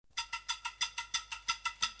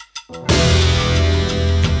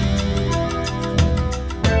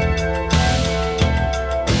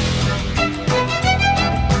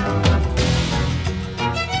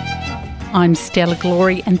I'm Stella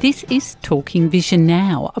Glory and this is Talking Vision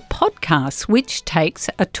Now, a podcast which takes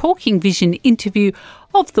a Talking Vision interview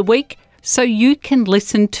of the week so you can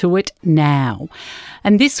listen to it now.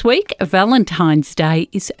 And this week, Valentine's Day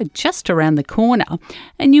is just around the corner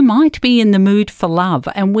and you might be in the mood for love,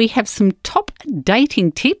 and we have some top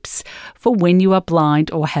dating tips for when you are blind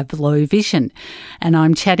or have low vision. And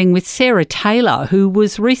I'm chatting with Sarah Taylor, who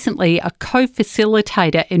was recently a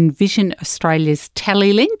co-facilitator in Vision Australia's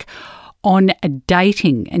TallyLink on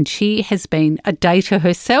dating, and she has been a dater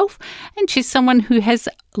herself, and she's someone who has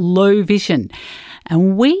low vision.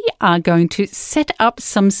 And we are going to set up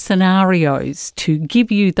some scenarios to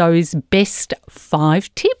give you those best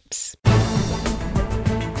 5 tips.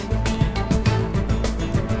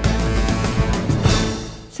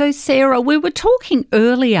 So Sarah, we were talking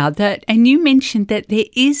earlier and you mentioned that there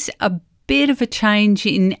is a bit of a change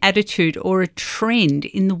in attitude or a trend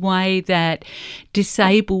in the way that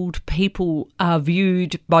disabled people are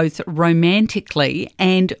viewed both romantically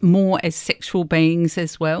and more as sexual beings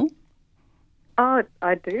as well. Oh,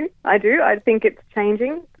 I do. I think it's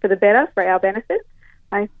changing for the better, for our benefit.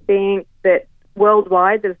 I think that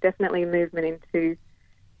worldwide there's definitely a movement into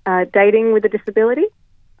dating with a disability.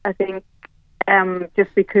 I think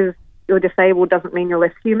just because you're disabled doesn't mean you're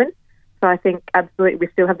less human. So I think absolutely we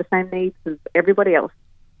still have the same needs as everybody else.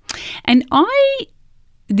 And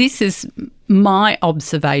this is my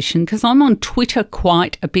observation because I'm on Twitter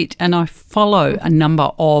quite a bit and I follow a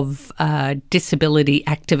number of disability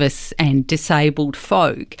activists and disabled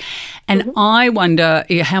folk. And I wonder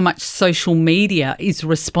how much social media is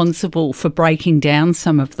responsible for breaking down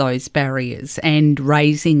some of those barriers and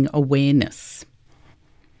raising awareness.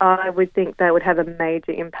 I would think that would have a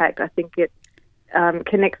major impact. I think it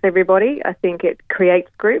connects everybody. I think it creates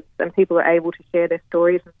groups and people are able to share their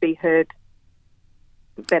stories and be heard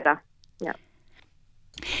better. Yeah.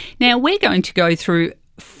 Now we're going to go through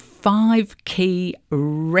 5 key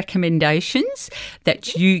recommendations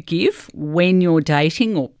that you give when you're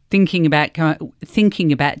dating or thinking about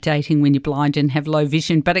dating when you're blind and have low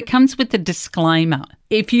vision, but it comes with a disclaimer.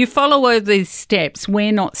 If you follow all these steps,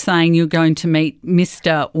 we're not saying you're going to meet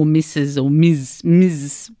Mr. or Mrs. or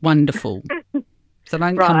Ms. Wonderful. So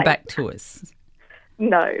don't come back to us.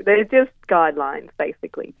 No, they're just guidelines,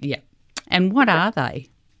 basically. Yeah. And what are they?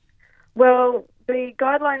 Well, the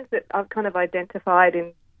guidelines that I've kind of identified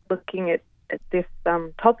in looking at this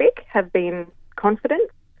topic have been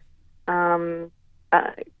confidence,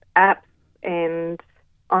 apps and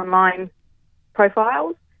online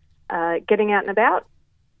profiles, getting out and about,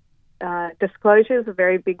 disclosure is a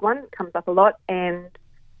very big one, comes up a lot, and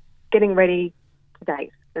getting ready to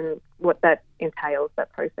date and what that entails, that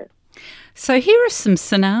process. So here are some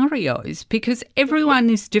scenarios because everyone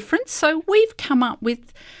is different. So we've come up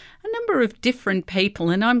with a number of different people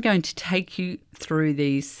and I'm going to take you through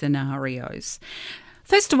these scenarios.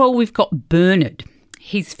 First of all, we've got Bernard.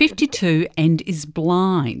 He's 52 and is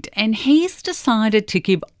blind, and he's decided to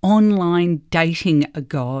give online dating a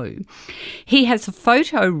go. He has a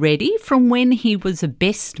photo ready from when he was a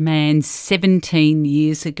best man 17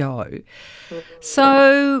 years ago.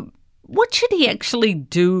 So what should he actually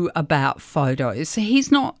do about photos?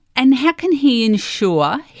 And how can he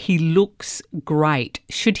ensure he looks great?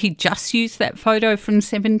 Should he just use that photo from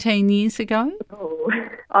 17 years ago? Oh,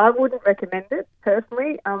 I wouldn't recommend it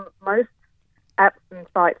personally. Most apps and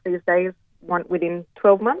sites these days want within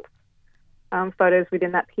 12 months photos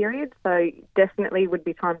within that period, so definitely would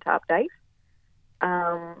be time to update.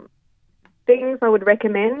 Things I would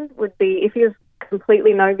recommend would be if he has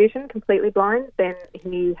completely no vision, completely blind, then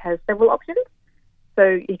he has several options.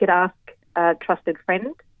 So you could ask a trusted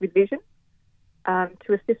friend with vision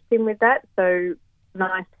to assist him with that. So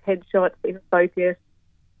nice headshots in focus,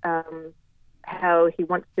 how he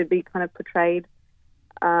wants to be kind of portrayed.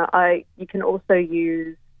 You can also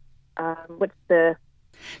use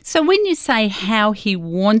So when you say how he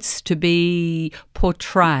wants to be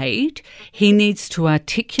portrayed, he needs to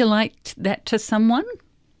articulate that to someone?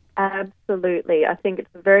 Absolutely. I think it's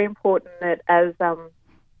very important that as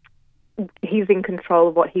he's in control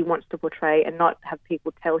of what he wants to portray and not have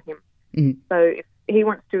people tell him. Mm. So if he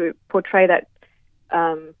wants to portray that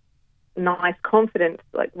nice confidence,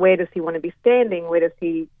 like where does he want to be standing? Where does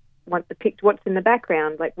he want the picture? What's in the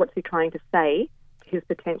background? Like what's he trying to say to his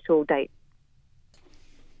potential date?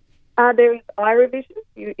 There is iRevision.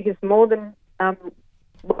 He's more than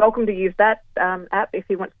welcome to use that app if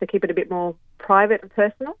he wants to keep it a bit more private and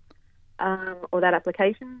personal, or that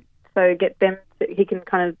application. So get them. He can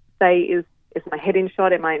kind of say, is my head in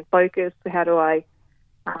shot? Am I in focus? How do I,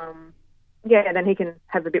 then he can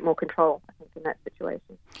have a bit more control, I think, in that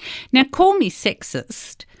situation. Now, call me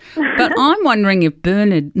sexist, but I'm wondering if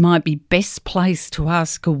Bernard might be best placed to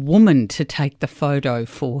ask a woman to take the photo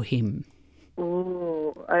for him.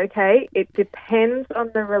 Ooh, okay. It depends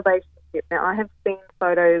on the relationship. Now, I have seen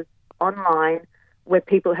photos online where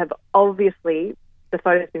people have obviously, the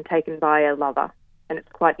photo's been taken by a lover and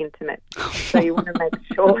it's quite intimate. So you want to make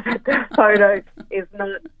sure that the photo is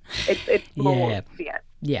not, it's more.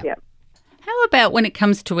 Yeah. How about when it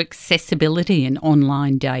comes to accessibility and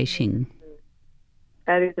online dating?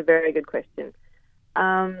 That is a very good question.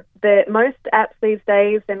 Most apps these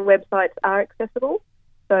days and websites are accessible.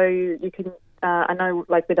 So you can, I know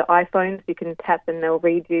like with the iPhones, you can tap and they'll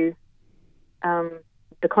read you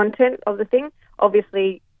the content of the thing.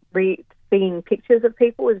 Obviously, seeing pictures of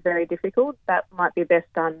people is very difficult. That might be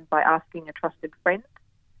best done by asking a trusted friend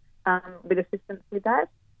with assistance with that.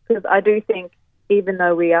 Because I do think even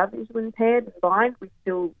though we are visually impaired and blind, we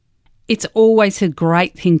still... It's always a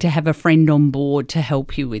great thing to have a friend on board to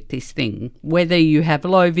help you with this thing, whether you have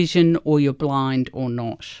low vision or you're blind or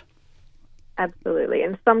not. Absolutely.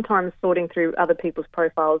 And sometimes sorting through other people's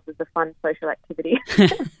profiles is a fun social activity.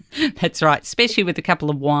 That's right, especially with a couple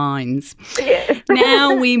of wines. Yes.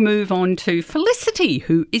 Now we move on to Felicity,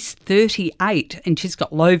 who is 38 and she's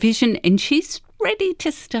got low vision and she's ready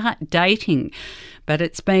to start dating. But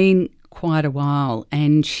it's been quite a while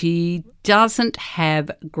and she doesn't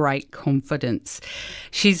have great confidence.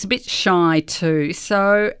 She's a bit shy too.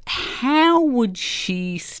 So how would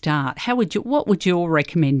she start? What would your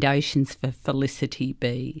recommendations for Felicity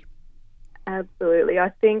be? Absolutely. I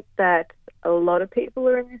think that a lot of people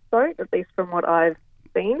are in this boat, at least from what I've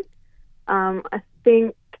seen. I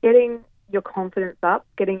think getting your confidence up,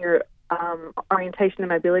 getting your orientation and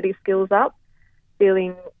mobility skills up,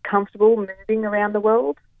 feeling comfortable moving around the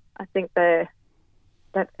world, I think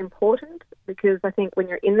that's important, because I think when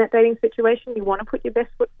you're in that dating situation, you want to put your best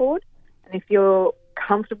foot forward. And if you're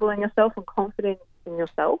comfortable in yourself and confident in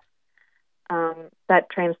yourself, that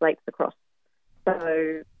translates across.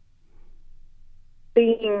 So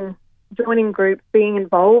joining groups, being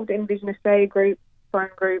involved in Vision Australia groups, phone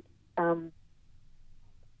groups,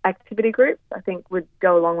 activity groups, I think would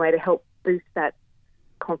go a long way to help boost that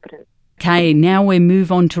confidence. Okay, now we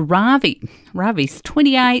move on to Ravi. Ravi's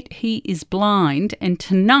 28, he is blind, and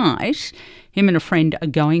tonight him and a friend are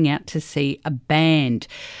going out to see a band.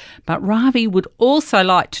 But Ravi would also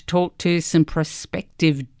like to talk to some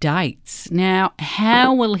prospective dates. Now,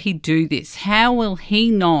 how will he do this? How will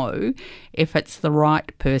he know if it's the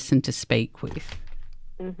right person to speak with?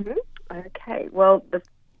 Okay, well, the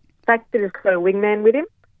fact that he's got a wingman with him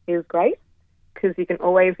is great, because you can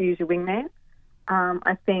always use your wingman.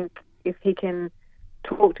 I think if he can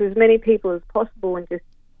talk to as many people as possible and just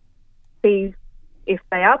see if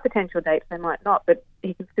they are potential dates, they might not, but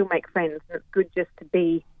he can still make friends, and it's good just to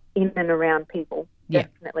be in and around people,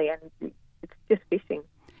 definitely, and it's just fishing.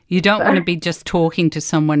 You don't want to be just talking to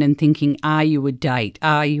someone and thinking, are you a date?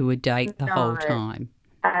 Are you a date the whole time?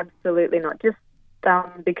 Absolutely not. Just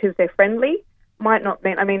because they're friendly might not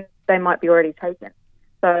mean, they might be already taken.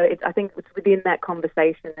 So I think it's within that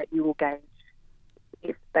conversation that you will gauge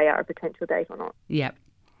if they are a potential date or not. Yep.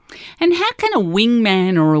 And how can a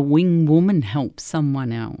wingman or a wing woman help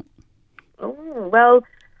someone out? Oh, well,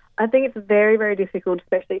 I think it's very, very difficult,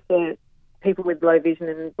 especially for people with low vision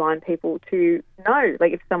and blind people, to know,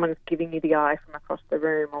 like, if someone's giving you the eye from across the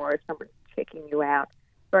room or if someone's checking you out.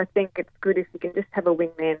 So I think it's good if you can just have a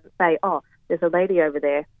wingman say, oh, there's a lady over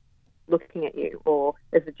there looking at you, or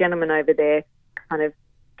there's a gentleman over there kind of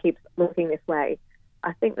keeps looking this way.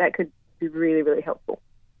 I think that could be really, really helpful.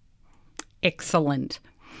 Excellent.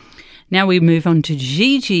 Now we move on to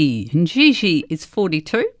Gigi. And Gigi is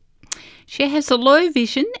 42. She has a low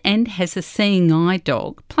vision and has a seeing eye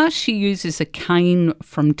dog. Plus she uses a cane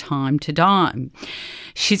from time to time.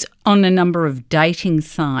 She's on a number of dating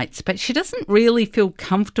sites, but she doesn't really feel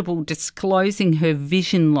comfortable disclosing her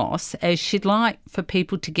vision loss, as she'd like for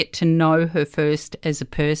people to get to know her first as a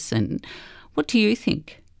person. What do you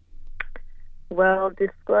think? Well,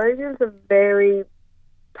 disclosure is a very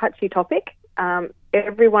touchy topic.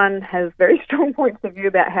 Everyone has very strong points of view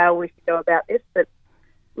about how we should go about this, but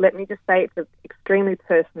let me just say it's extremely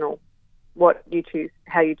personal how you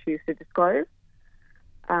choose to disclose.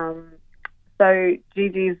 So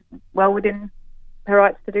Gigi's well within her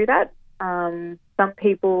rights to do that. Some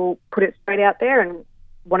people put it straight out there and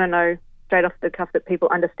want to know straight off the cuff that people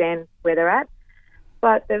understand where they're at,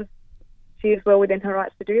 but she is well within her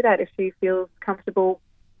rights to do that if she feels comfortable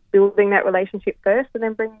building that relationship first and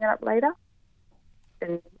then bringing it up later.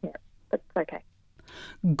 and that's okay.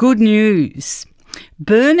 Good news.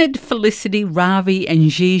 Bernard, Felicity, Ravi and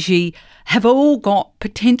Gigi have all got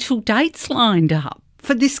potential dates lined up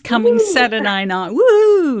for this coming Saturday night.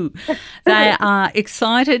 Woo! They are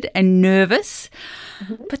excited and nervous,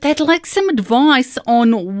 but they'd like some advice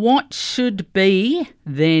on what should be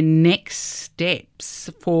their next steps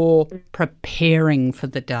for preparing for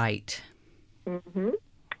the date.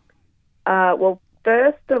 Well,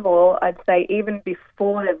 first of all, I'd say even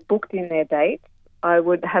before they've booked in their date, I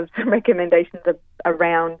would have some recommendations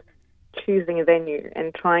around choosing a venue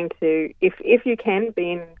and trying to, if you can,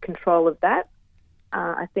 be in control of that.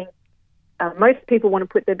 I think most people want to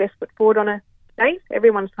put their best foot forward on a date.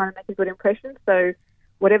 Everyone's trying to make a good impression. So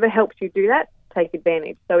whatever helps you do that, take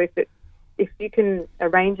advantage. So if you can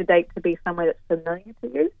arrange a date to be somewhere that's familiar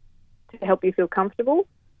to you, to help you feel comfortable,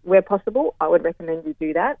 where possible, I would recommend you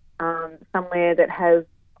do that. Somewhere that has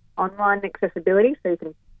online accessibility, so you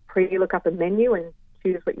can pre-look up a menu and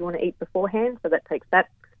choose what you want to eat beforehand, so that takes that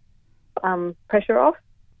pressure off.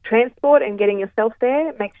 Transport and getting yourself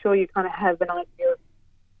there, make sure you kind of have an idea of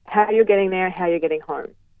how you're getting there and how you're getting home.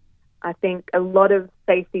 I think a lot of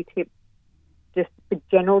safety tips just for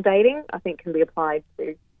general dating, I think can be applied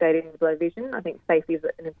to dating with low vision. I think safety is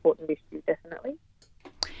an important issue, definitely.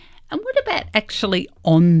 And what about actually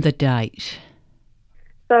on the date?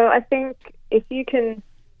 So I think if you can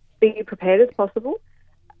be prepared as possible,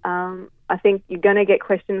 I think you're going to get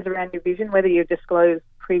questions around your vision, whether you've disclosed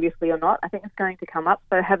previously or not. I think it's going to come up,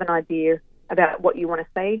 so have an idea about what you want to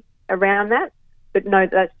say around that, but know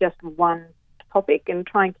that that's just one topic, and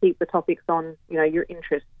try and keep the topics on, your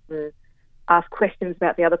interests, and ask questions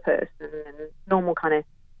about the other person and normal kind of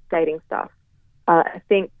dating stuff. I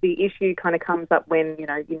think the issue kind of comes up when,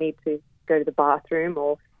 you need to go to the bathroom,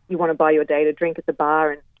 or you want to buy your date a drink at the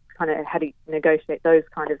bar, and kind of how to negotiate those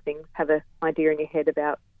kind of things. Have an idea in your head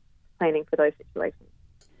about planning for those situations.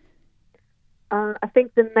 I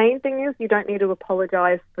think the main thing is you don't need to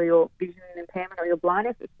apologise for your vision impairment or your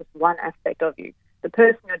blindness. It's just one aspect of you. The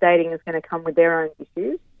person you're dating is going to come with their own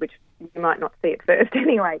issues, which you might not see at first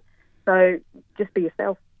anyway. So just be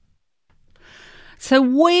yourself. So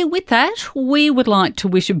with that, we would like to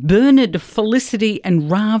wish Bernard, Felicity and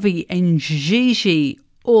Ravi and Gigi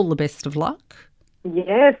all the best of luck.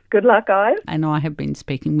 Yes, good luck, guys. And I have been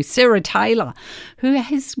speaking with Sarah Taylor, who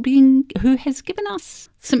has given us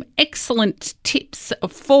some excellent tips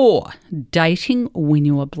for dating when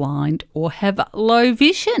you are blind or have low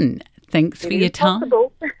vision. Thanks for your time.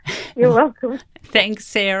 Possible. You're welcome. Thanks,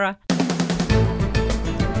 Sarah.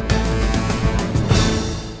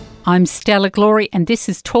 I'm Stella Glory and this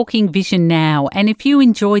is Talking Vision Now. And if you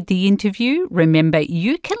enjoyed the interview, remember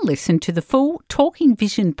you can listen to the full Talking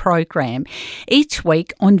Vision program each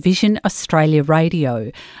week on Vision Australia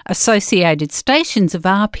Radio, associated stations of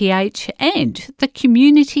RPH and the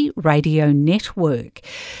Community Radio Network.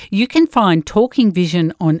 You can find Talking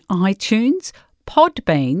Vision on iTunes,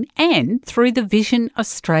 Podbean and through the Vision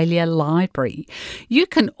Australia Library. You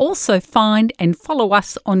can also find and follow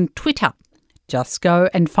us on Twitter. Just go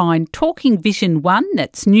and find Talking Vision 1,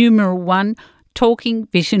 that's numeral 1, Talking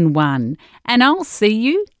Vision 1. And I'll see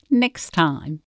you next time.